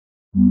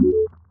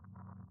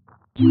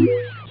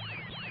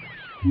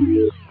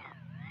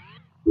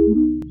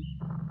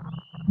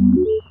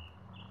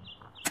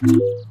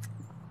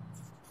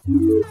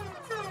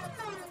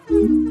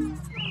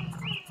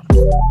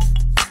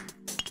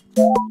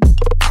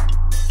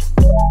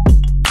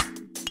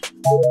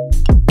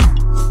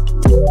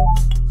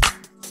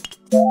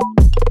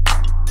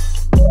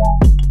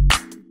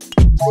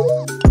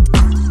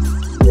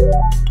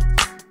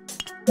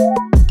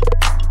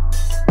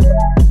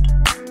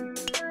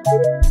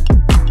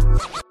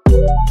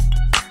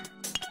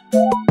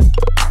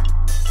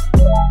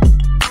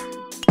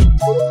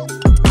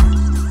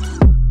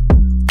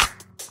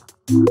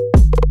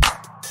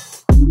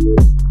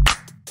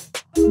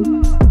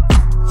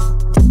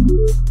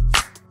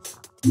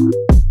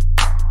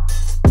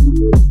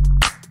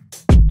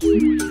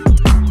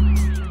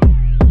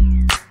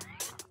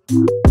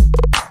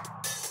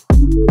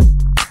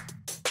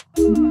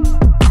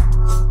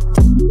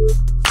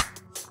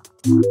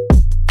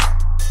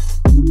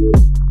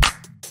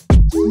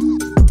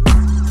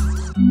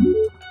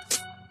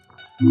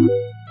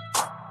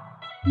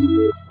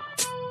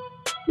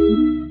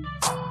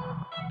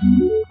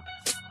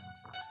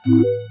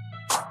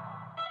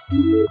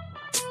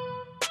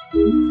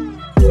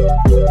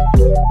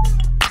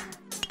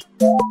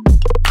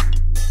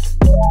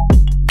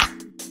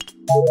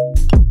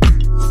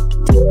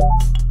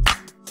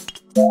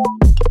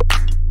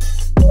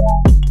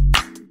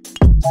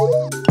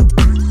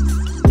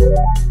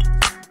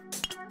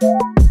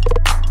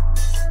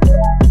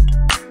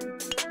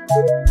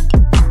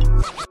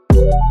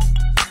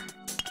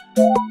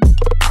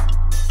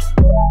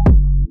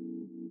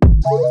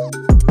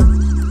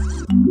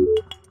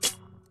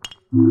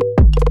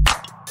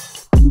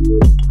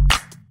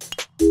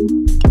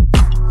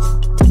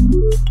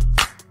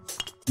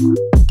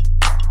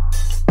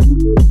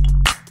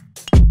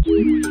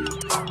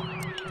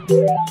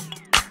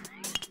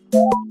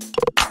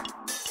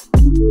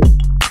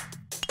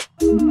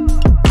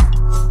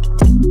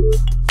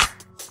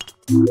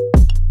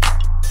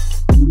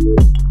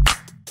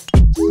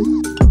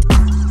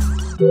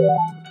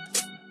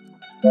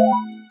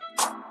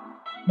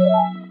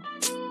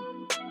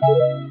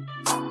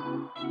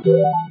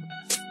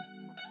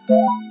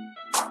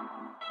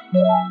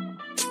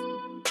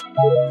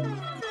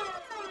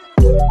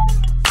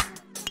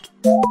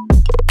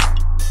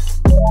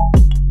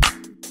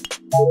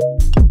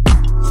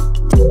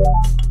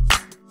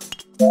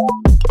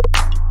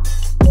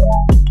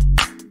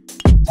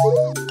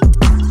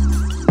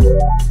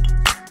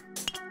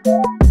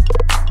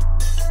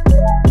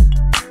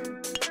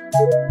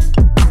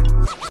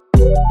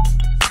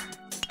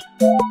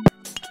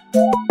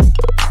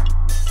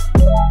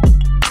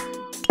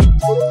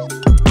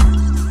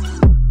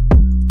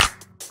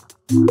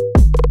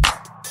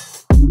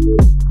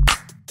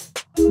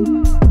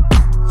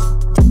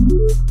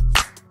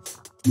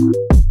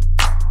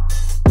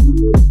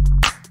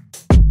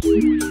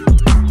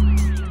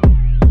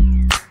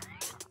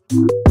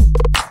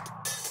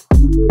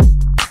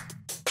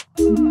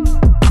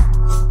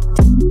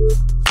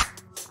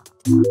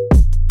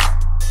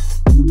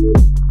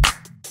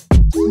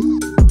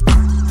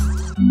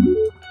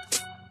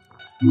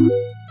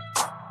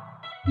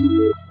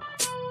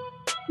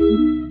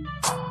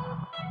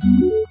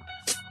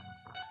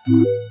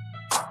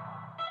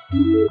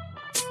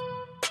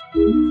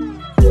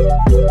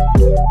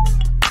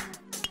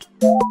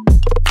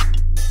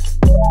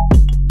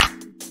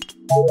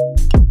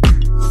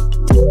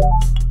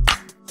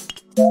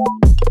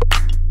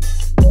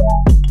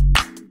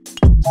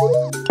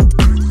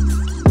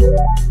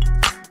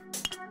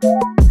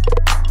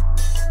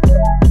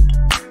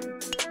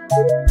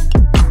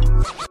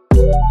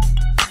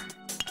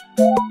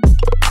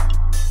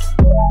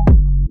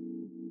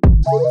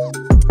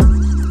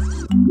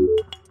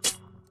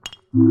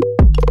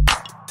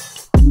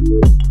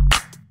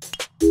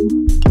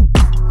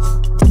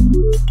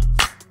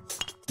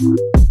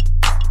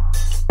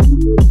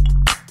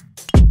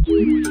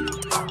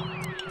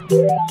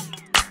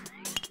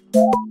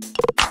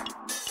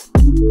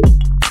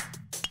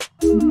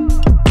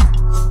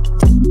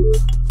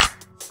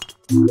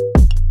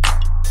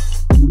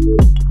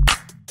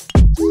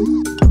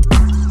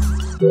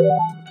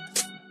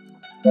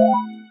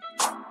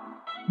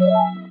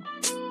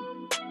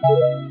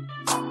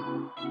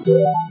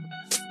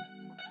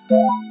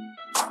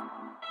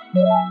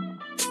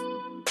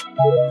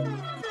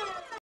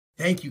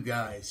Thank you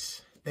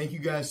guys. Thank you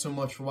guys so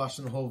much for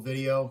watching the whole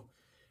video.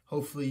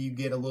 Hopefully you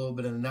get a little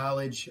bit of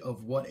knowledge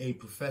of what a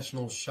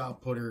professional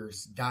shot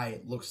putter's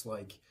diet looks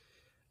like.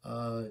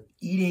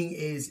 Eating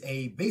is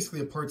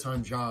basically a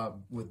part-time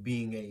job with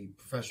being a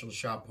professional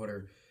shot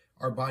putter.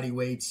 Our body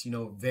weights,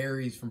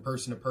 varies from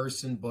person to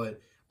person,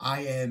 but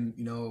I am,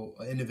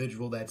 an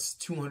individual that's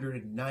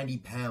 290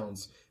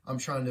 pounds. I'm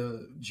trying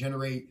to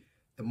generate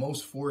the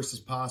most force as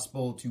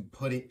possible to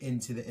put it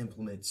into the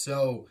implement.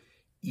 So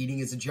eating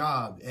is a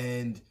job,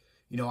 and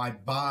I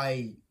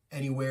buy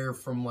anywhere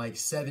from like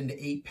 7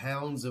 to 8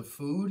 pounds of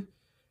food,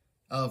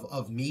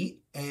 of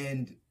meat,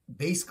 and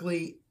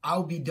basically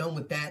I'll be done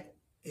with that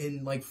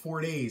in like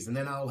 4 days, and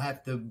then I'll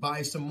have to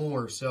buy some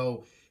more.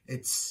 So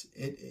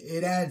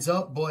it adds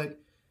up, but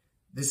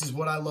this is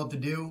what I love to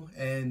do,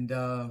 and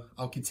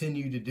I'll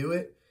continue to do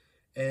it.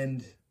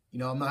 And you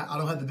know, I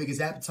don't have the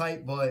biggest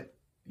appetite, but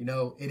you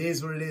know, it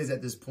is what it is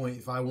at this point.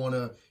 If I want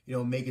to, you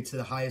know, make it to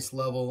the highest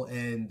level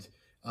and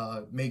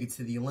make it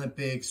to the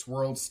Olympics,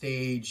 world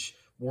stage,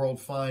 world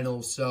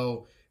finals,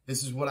 so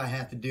this is what I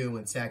have to do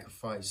and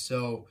sacrifice.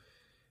 So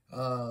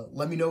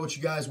let me know what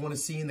you guys want to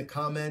see in the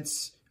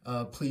comments.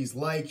 Please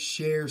like,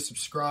 share,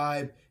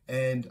 subscribe,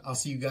 and I'll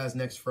see you guys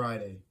next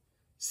Friday.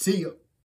 See ya.